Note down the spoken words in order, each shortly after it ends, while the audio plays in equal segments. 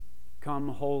Come,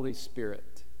 Holy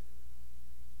Spirit,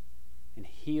 and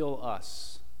heal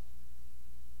us,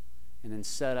 and then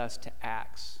set us to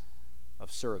acts of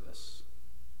service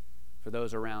for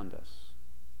those around us,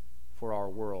 for our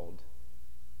world,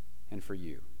 and for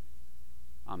you.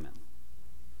 Amen.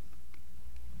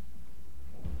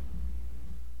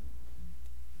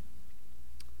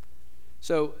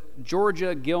 So,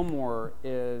 Georgia Gilmore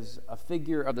is a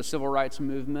figure of the civil rights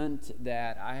movement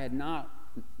that I had not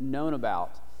known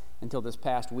about until this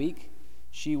past week.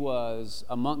 She was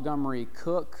a Montgomery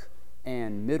cook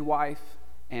and midwife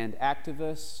and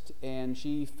activist, and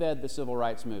she fed the civil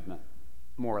rights movement,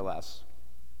 more or less.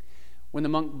 When the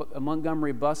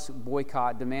Montgomery bus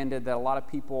boycott demanded that a lot of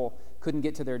people couldn't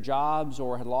get to their jobs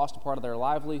or had lost a part of their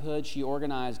livelihood, she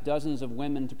organized dozens of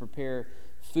women to prepare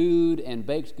food and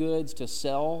baked goods to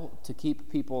sell to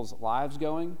keep people's lives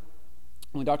going.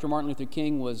 When Dr. Martin Luther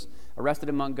King was arrested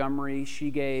in Montgomery,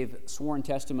 she gave sworn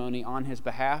testimony on his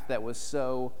behalf that was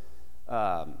so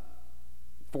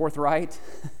forthright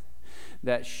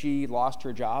that she lost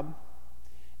her job.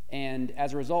 And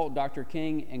as a result, Dr.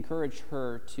 King encouraged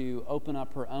her to open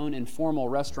up her own informal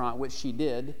restaurant, which she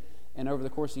did. And over the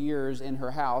course of years in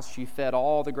her house, she fed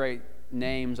all the great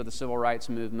names of the civil rights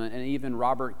movement, and even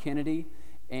Robert Kennedy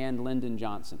and Lyndon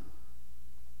Johnson.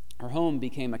 Her home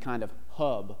became a kind of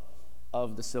hub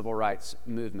of the civil rights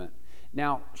movement.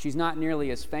 Now, she's not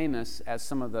nearly as famous as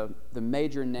some of the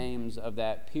major names of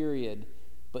that period,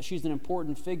 but she's an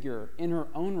important figure in her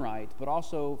own right, but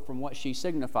also from what she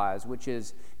signifies, which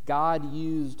is God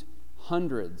used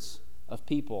hundreds of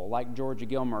people like Georgia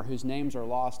Gilmore, whose names are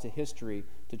lost to history,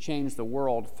 to change the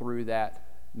world through that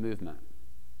movement.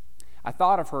 I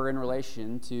thought of her in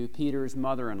relation to Peter's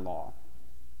mother-in-law.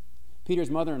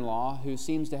 Peter's mother-in-law, who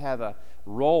seems to have a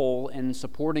role in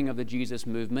supporting of the Jesus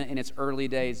movement in its early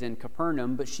days in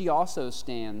Capernaum, but she also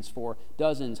stands for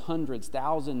dozens, hundreds,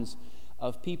 thousands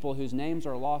of people whose names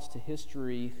are lost to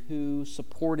history who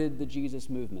supported the Jesus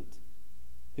movement,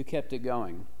 who kept it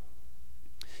going.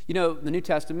 You know, the New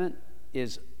Testament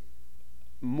is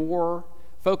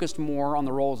focused more on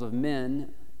the roles of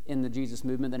men in the Jesus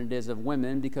movement than it is of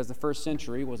women, because the first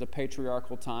century was a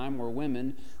patriarchal time where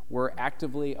women were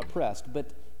actively oppressed.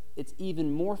 But it's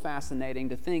even more fascinating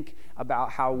to think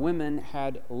about how women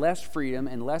had less freedom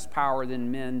and less power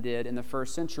than men did in the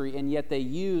first century, and yet they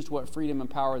used what freedom and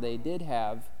power they did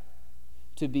have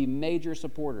to be major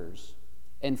supporters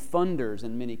and funders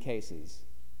in many cases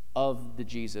of the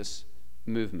Jesus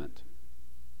movement.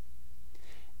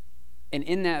 And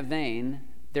in that vein,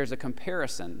 there's a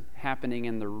comparison happening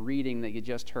in the reading that you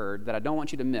just heard that I don't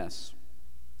want you to miss.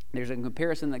 There's a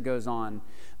comparison that goes on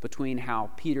between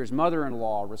how Peter's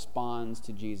mother-in-law responds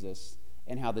to Jesus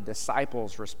and how the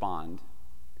disciples respond.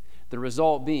 The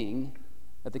result being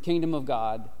that the kingdom of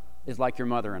God is like your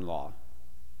mother-in-law,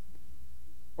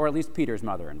 or at least Peter's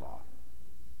mother-in-law.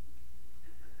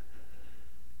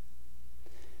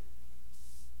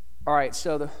 All right,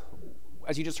 so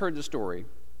as you just heard the story,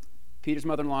 Peter's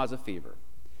mother-in-law has a fever.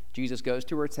 Jesus goes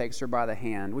to her, takes her by the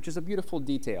hand, which is a beautiful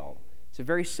detail. It's a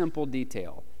very simple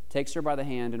detail. Takes her by the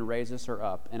hand and raises her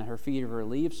up, and her fever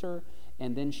leaves her,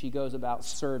 and then she goes about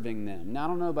serving them. Now, I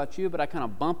don't know about you, but I kind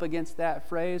of bump against that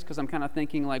phrase because I'm kind of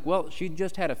thinking like, well, she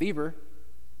just had a fever.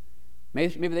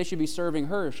 Maybe they should be serving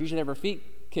her. She should have her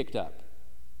feet kicked up.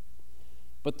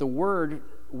 But the word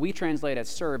we translate as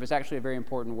serve is actually a very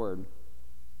important word.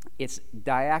 It's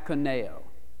diakoneo.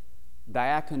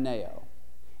 Diakoneo.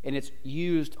 And it's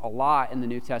used a lot in the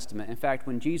New Testament. In fact,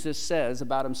 when Jesus says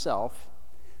about himself,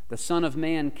 the Son of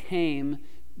Man came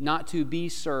not to be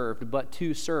served, but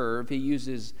to serve, he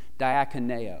uses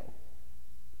diakoneo.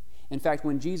 In fact,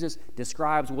 when Jesus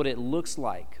describes what it looks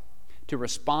like to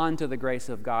respond to the grace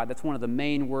of God, that's one of the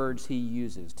main words he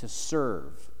uses, to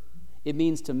serve. It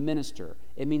means to minister.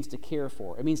 It means to care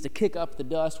for. It means to kick up the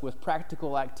dust with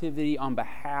practical activity on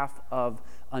behalf of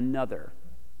another.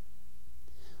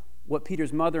 What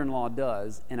Peter's mother-in-law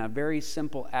does in a very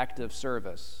simple act of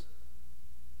service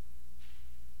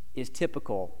is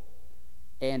typical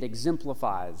and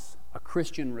exemplifies a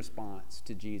Christian response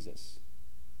to Jesus,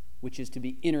 which is to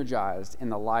be energized in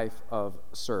the life of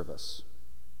service.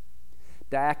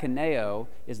 Diakoneo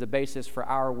is the basis for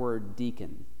our word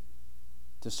deacon.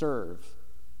 To serve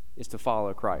is to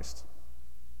follow Christ.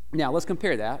 Now, let's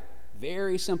compare that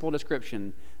very simple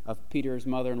description of Peter's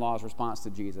mother-in-law's response to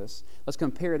Jesus. Let's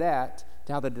compare that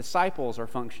to how the disciples are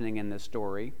functioning in this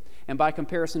story. And by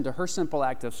comparison to her simple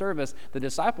act of service, the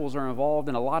disciples are involved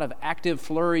in a lot of active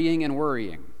flurrying and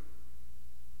worrying,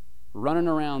 running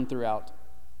around throughout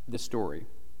the story.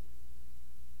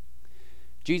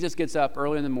 Jesus gets up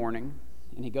early in the morning,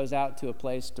 and he goes out to a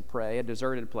place to pray, a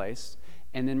deserted place.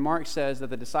 And then Mark says that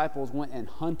the disciples went and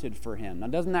hunted for him. Now,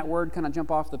 doesn't that word kind of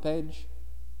jump off the page?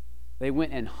 They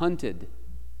went and hunted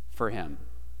for him.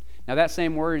 Now, that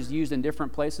same word is used in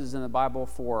different places in the Bible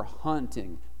for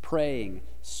hunting, praying,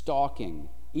 stalking,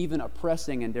 even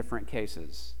oppressing in different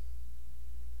cases.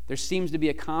 There seems to be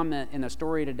a comment in the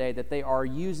story today that they are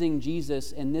using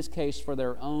Jesus, in this case, for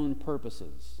their own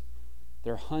purposes.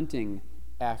 They're hunting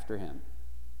after him.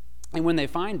 And when they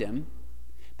find him,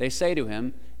 they say to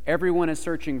him, "Everyone is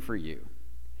searching for you."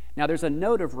 Now, there's a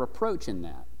note of reproach in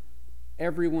that.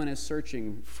 Everyone is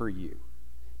searching for you.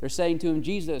 They're saying to him,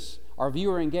 "Jesus, our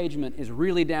viewer engagement is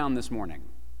really down this morning.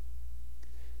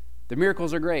 The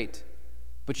miracles are great,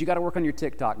 but you got to work on your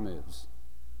TikTok moves."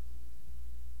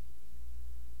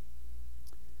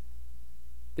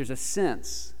 There's a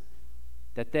sense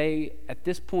that they, at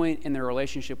this point in their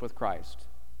relationship with Christ,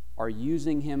 are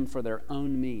using him for their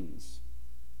own means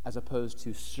as opposed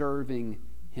to serving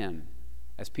him,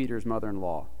 as Peter's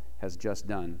mother-in-law has just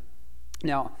done.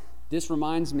 Now, this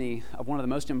reminds me of one of the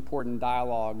most important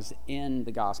dialogues in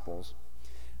the Gospels.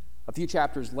 A few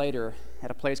chapters later,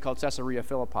 at a place called Caesarea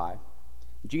Philippi,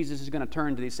 Jesus is going to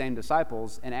turn to these same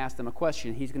disciples and ask them a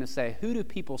question. He's going to say, "Who do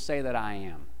people say that I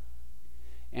am?"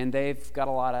 And they've got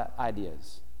a lot of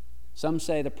ideas. Some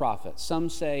say the prophet, some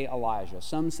say Elijah,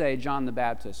 some say John the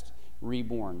Baptist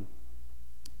reborn.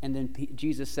 And then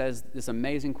Jesus says this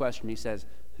amazing question. He says,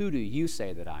 "Who do you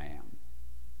say that I am?"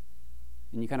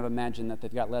 And you kind of imagine that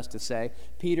they've got less to say.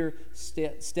 Peter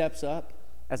steps up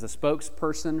as a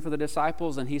spokesperson for the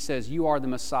disciples, and he says, "You are the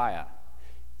Messiah."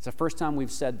 It's the first time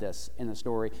we've said this in the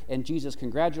story. And Jesus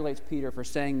congratulates Peter for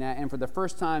saying that. And for the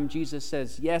first time, Jesus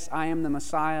says, "Yes, I am the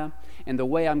Messiah. And the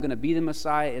way I'm going to be the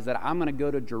Messiah is that I'm going to go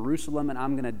to Jerusalem and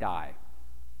I'm going to die.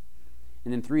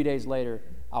 And then 3 days later,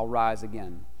 I'll rise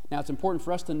again." Now, it's important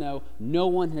for us to know no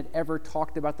one had ever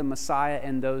talked about the Messiah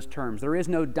in those terms. There is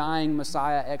no dying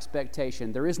Messiah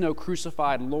expectation. There is no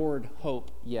crucified Lord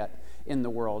hope yet in the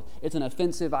world. It's an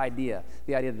offensive idea,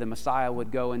 the idea that the Messiah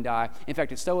would go and die. In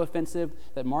fact, it's so offensive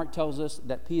that Mark tells us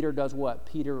that Peter does what?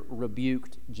 Peter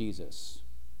rebuked Jesus.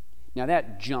 Now,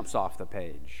 that jumps off the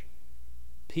page.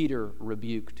 Peter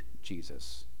rebuked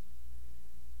Jesus.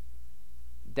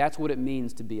 That's what it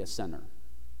means to be a sinner.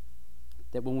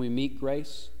 That when we meet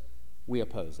grace, we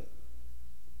oppose it.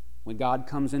 When God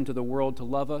comes into the world to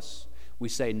love us, we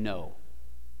say no.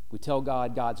 We tell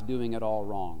God God's doing it all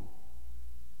wrong.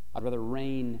 I'd rather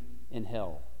reign in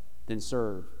hell than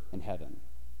serve in heaven.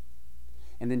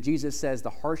 And then Jesus says the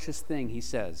harshest thing he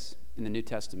says in the New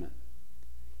Testament.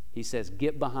 He says,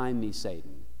 "Get behind me,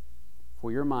 Satan,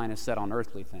 for your mind is set on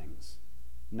earthly things,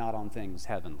 not on things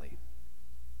heavenly."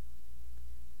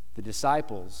 The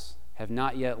disciples have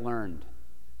not yet learned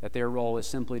that their role is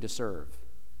simply to serve,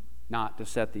 not to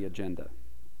set the agenda.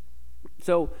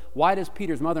 So why does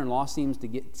Peter's mother-in-law seems to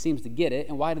get it,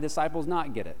 and why do the disciples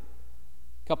not get it?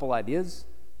 A couple ideas.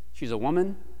 She's a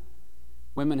woman.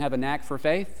 Women have a knack for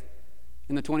faith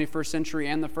in the 21st century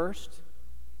and the first.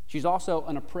 She's also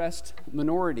an oppressed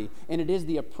minority, and it is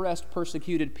the oppressed,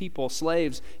 persecuted people,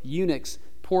 slaves, eunuchs,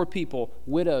 poor people,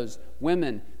 widows,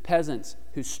 women, peasants,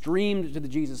 who streamed to the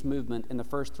Jesus movement in the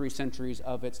first 3 centuries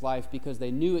of its life because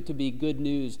they knew it to be good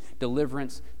news,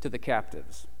 deliverance to the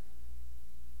captives.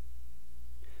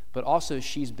 But also,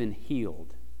 she's been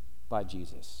healed by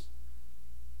Jesus.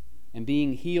 And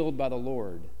being healed by the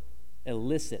Lord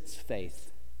elicits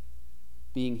faith.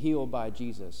 Being healed by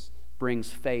Jesus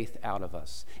brings faith out of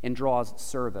us and draws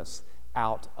service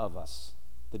out of us.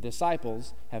 The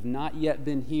disciples have not yet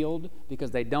been healed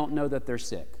because they don't know that they're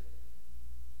sick.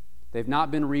 They've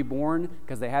not been reborn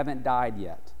because they haven't died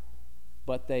yet,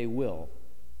 but they will.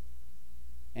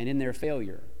 And in their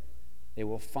failure, they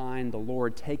will find the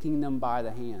Lord taking them by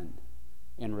the hand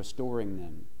and restoring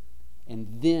them.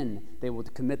 And then they will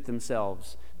commit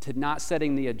themselves to not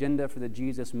setting the agenda for the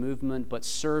Jesus movement, but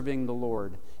serving the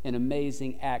Lord in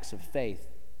amazing acts of faith,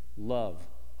 love,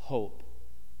 hope,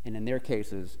 and in their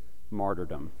cases,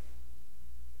 martyrdom.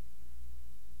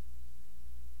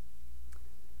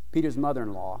 Peter's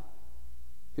mother-in-law,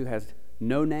 who has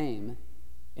no name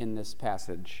in this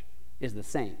passage, is the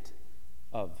saint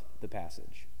of the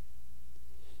passage.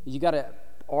 You got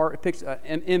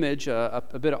an image,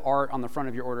 a bit of art on the front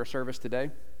of your order of service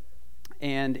today,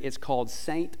 and it's called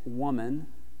Saint Woman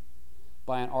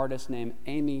by an artist named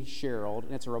Amy Sherald,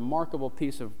 and it's a remarkable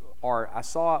piece of art. I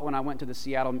saw it when I went to the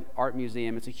Seattle Art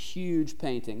Museum. It's a huge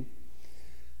painting.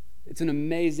 It's an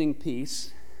amazing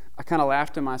piece. I kind of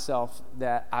laughed to myself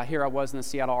that here I was in the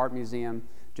Seattle Art Museum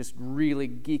just really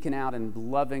geeking out and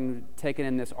loving taking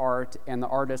in this art, and the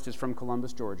artist is from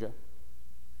Columbus, Georgia.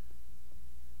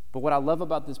 But what I love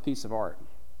about this piece of art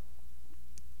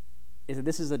is that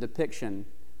this is a depiction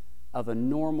of a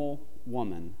normal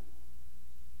woman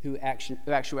who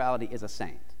actuality is a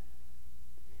saint,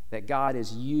 that God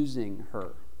is using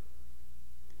her.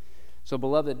 So,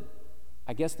 beloved,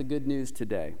 I guess the good news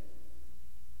today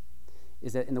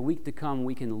is that in the week to come,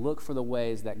 we can look for the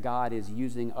ways that God is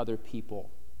using other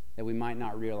people that we might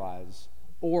not realize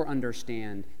or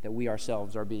understand that we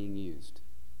ourselves are being used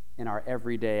in our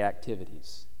everyday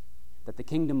activities. That the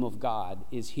kingdom of God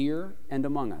is here and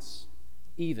among us,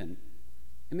 even,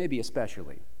 and maybe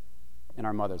especially, in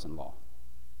our mothers-in-law.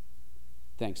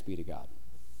 Thanks be to God.